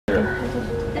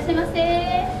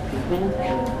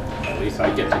At least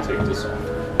I get to take this off.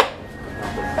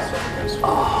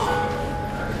 Oh.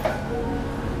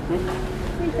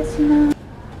 こ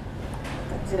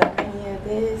ちらメニュー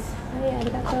です。はい、あり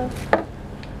がとう。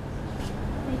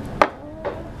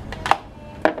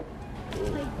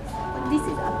This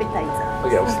is appetizer.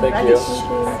 Okay, well, thank you.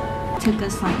 Took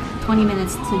us like 20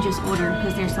 minutes to just order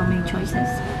because there's so many choices.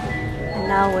 And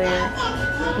now we're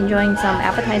enjoying some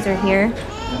appetizer here.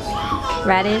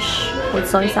 Radish with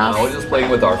soy sauce. We're just playing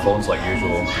with our phones like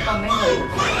usual.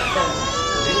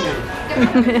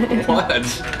 What?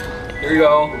 Here you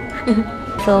go.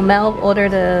 So Mel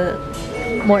ordered a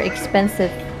more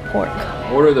expensive pork.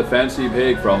 Order the fancy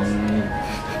pig from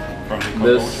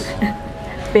this.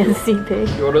 Fancy pig.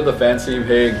 You order the fancy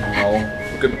pig, you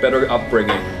know, good, better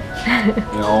upbringing.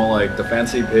 You know, like the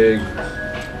fancy pig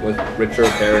with richer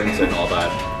parents and all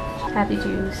that. Happy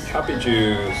juice. Happy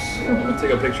juice. Let's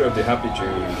take a picture of the happy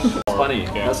juice. It's honey.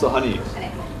 That's the honey.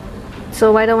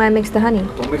 So why don't I mix the honey?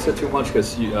 Don't mix it too much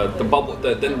because the bubble,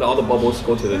 then all the bubbles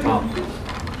go to the top.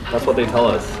 That's what they tell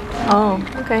us. Oh,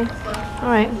 okay. All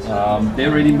right. They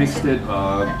already mixed it.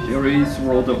 They already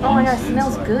swirled it once. Oh my god, it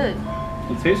smells good.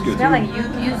 It tastes good. It smells too. like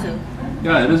yuzu.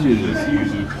 Yeah, it is yuzu.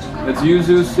 It's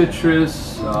yuzu,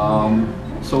 citrus,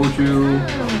 soju,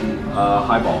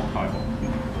 highball.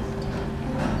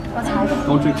 What's highball?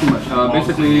 Don't drink too much.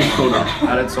 Basically, soda.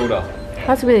 Added soda.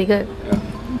 That's really good. Yeah.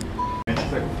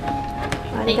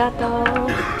 Arigato.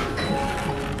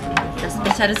 じゃあスペ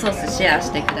シャルソースシェア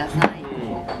してください。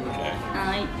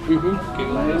はい。Oh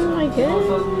my god, it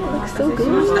looks so good.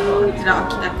 こちら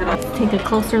秋田黒。 Take a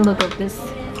closer look at this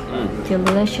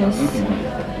delicious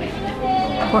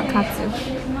pork katsu.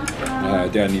 I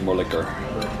think I need more liquor.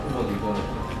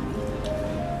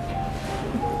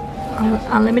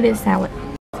 Unlimited salad.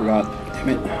 Forgot. Damn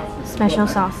it. Special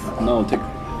sauce. No, take.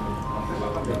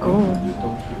 Oh.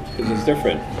 Because it's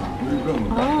different.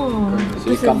 Oh.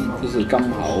 This is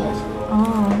gamhao.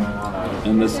 Oh.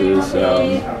 And this is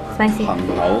Spicy.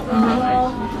 hanghao.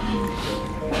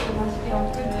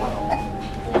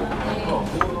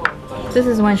 This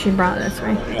is one she brought us,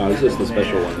 right? Yeah, this is the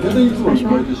special one. Special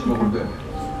one?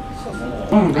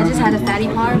 Okay. I just had a fatty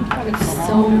part. It's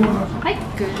so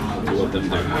good. Do what them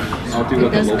do. I'll do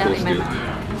what the It does melt locals in my do. mouth.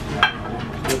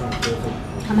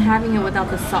 I'm having it without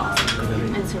the sauce.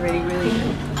 It's really, really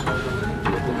good.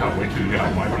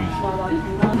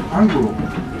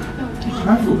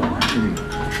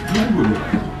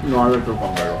 No, I like the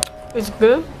one better. It's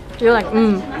good? You're like,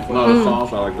 No, the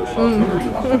sauce, I like the sauce.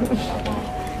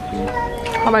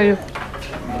 How about you?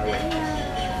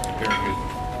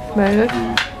 Very good.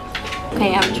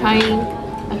 Okay, I'm trying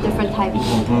a different type of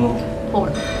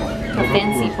pork. A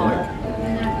fancy pork.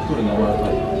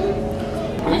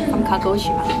 From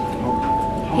Kagoshima.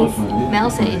 Mel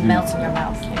said it melts in your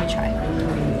mouth. Let me try.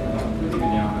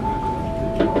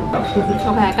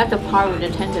 Okay, I got the part with the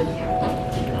tendon.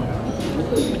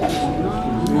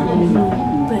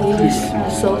 But it is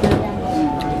so good.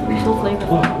 So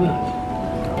flavorful.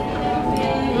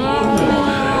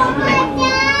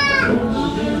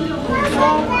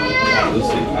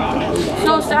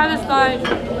 So satisfied.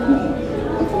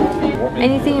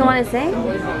 Anything you want to say?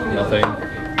 Nothing.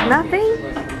 Nothing?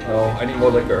 No, I need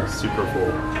more liquor. Super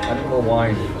full. I need more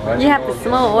wine. You have the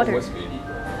small order. Whiskey.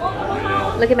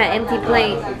 Look at my empty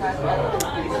plate.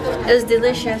 It was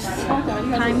delicious.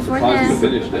 Time for Time to this.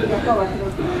 finish it.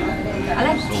 I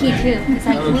like tea too. It's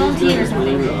like oolong tea or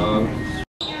something.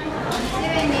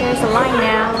 There's a line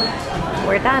now.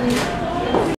 We're done.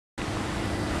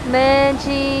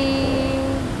 Meiji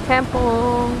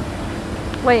Temple.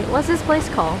 Wait, what's this place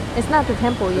called? It's not the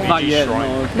temple yet. Not yet,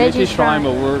 no. It's Meiji Shrine.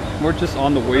 but we're just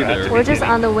on the way there. We're just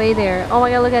on the way there. Oh my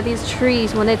god, look at these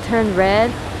trees when they turn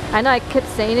red. I know I kept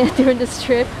saying it during this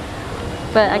trip,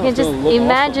 but I can just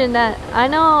imagine that. I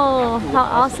know how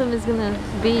awesome it's gonna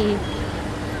be.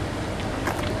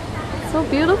 So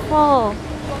beautiful.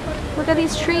 Look at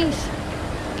these trees.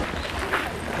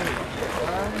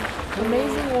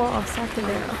 Amazing wall of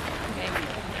Sakura.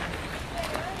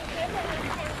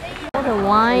 All the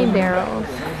wine barrels.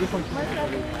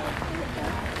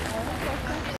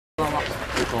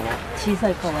 小さ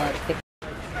い子はで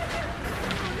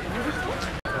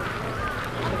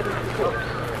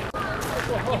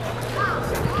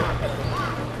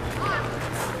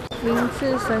名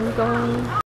次神功。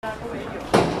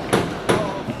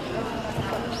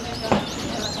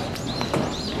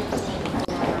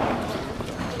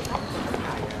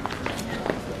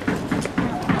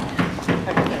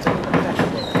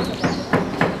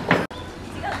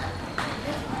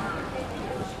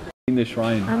The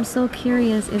shrine. I'm so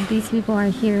curious if these people are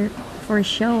here for a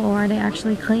show or are they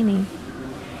actually cleaning?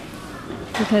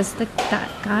 because that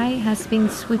guy has been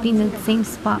sweeping the same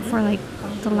spot for like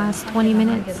the last 20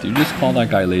 minutes. Do you just call that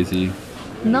guy lazy?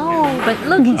 No, but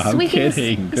look, he's I'm sweeping,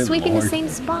 kidding. he's sweeping the Lord. same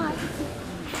spot.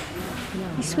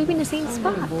 He's sweeping the same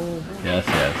spot. Yes,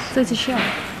 yes. So it's a show.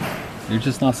 You're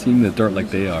just not seeing the dirt like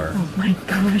they are. Oh my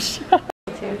gosh.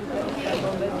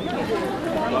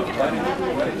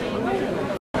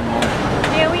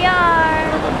 Here we are.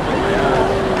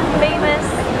 Famous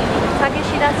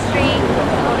Takeshita Street.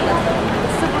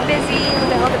 Super busy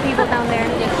with all the people down there.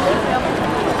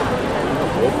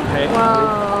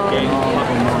 Wow.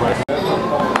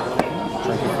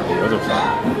 Drinking from the other side.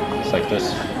 It's like this.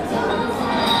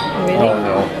 Really? Oh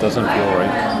no, it doesn't feel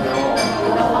right.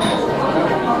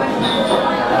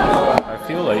 I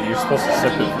feel like you're supposed to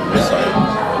sip it from this side.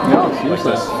 No, it like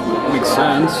this. Makes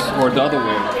sense. Or the other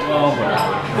way. Well, whatever.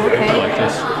 Okay. I feel like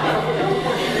this.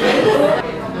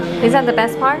 Is that the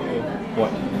best part?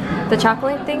 What? The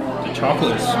chocolate thing? The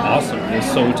chocolate is awesome.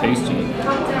 It's so tasty.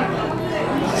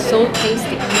 So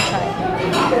tasty. Let me try it.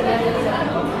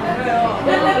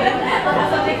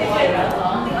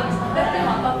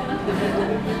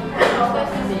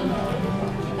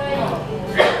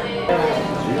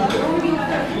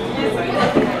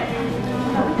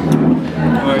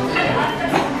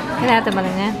 Can I have the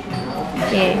banana?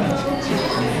 Yeah.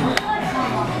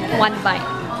 One bite.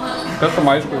 Get some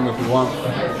ice cream if you want.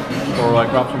 Or like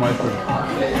grab some ice cream.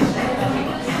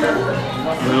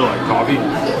 Really like coffee.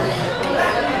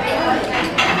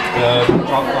 The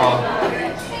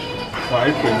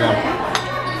ice cream, yeah.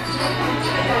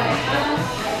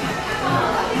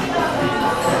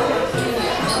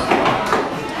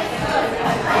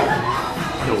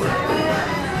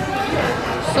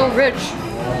 So rich.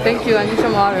 Thank you. I need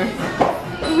some water.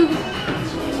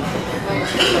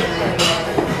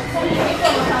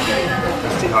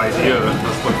 That's the idea.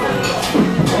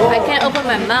 That's what I can't open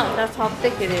my mouth. That's how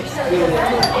thick it is.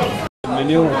 the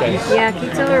menu is.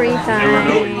 Yakitori time.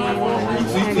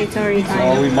 Yakitori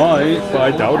time. Oh, we might, but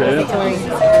I doubt it.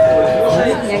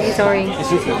 Yakitori.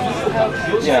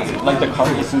 Yeah, like the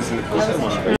curry isuzu. What's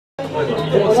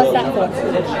that for?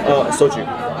 Soju.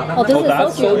 Oh, this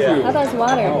that's is soju. soju. I thought it's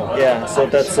water. Yeah, so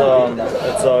that's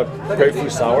it's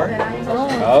grapefruit sour.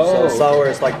 So sour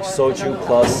is like soju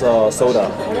plus soda.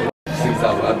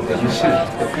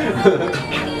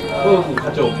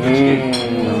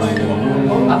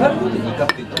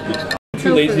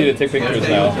 Too lazy to take pictures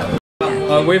now.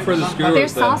 Wait for the skewer.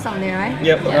 There's sauce on there, right?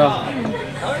 Yep.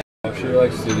 She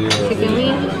likes to do Chicken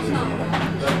wing.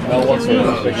 Mel wants to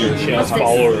take pictures. She has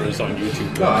followers on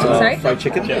YouTube. Sorry? Fried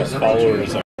chicken. She has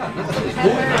followers on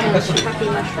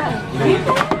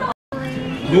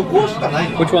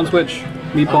Which one's which?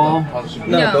 Meatball?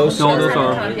 No, those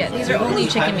are Yeah, these are only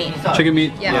chicken meat. chicken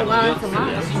meat. Yeah, well, that's a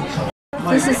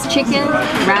lot. This is chicken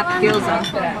wrapped gyoza.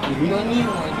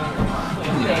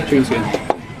 Chicken skin.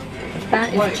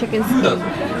 That is chicken skin.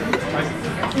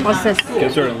 What's this?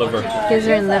 Gizzard and liver.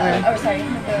 Gizzard and liver.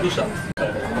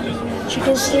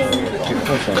 Chicken skin.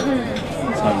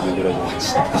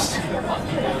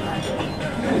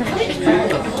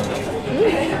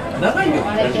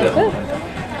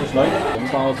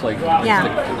 It's like Yeah.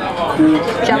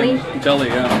 Jelly. jelly,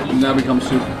 yeah. And that becomes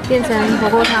soup. 变成火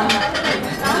锅汤。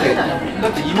 And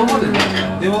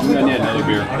then yeah, another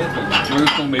beer. We're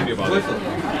just maybe about it.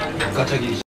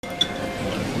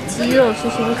 鸡肉是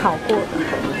先烤过的，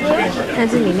但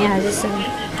是里面还是生的。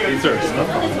 These are stuff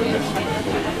on it.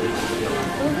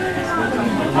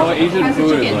 Asian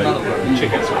food is like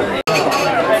chicken.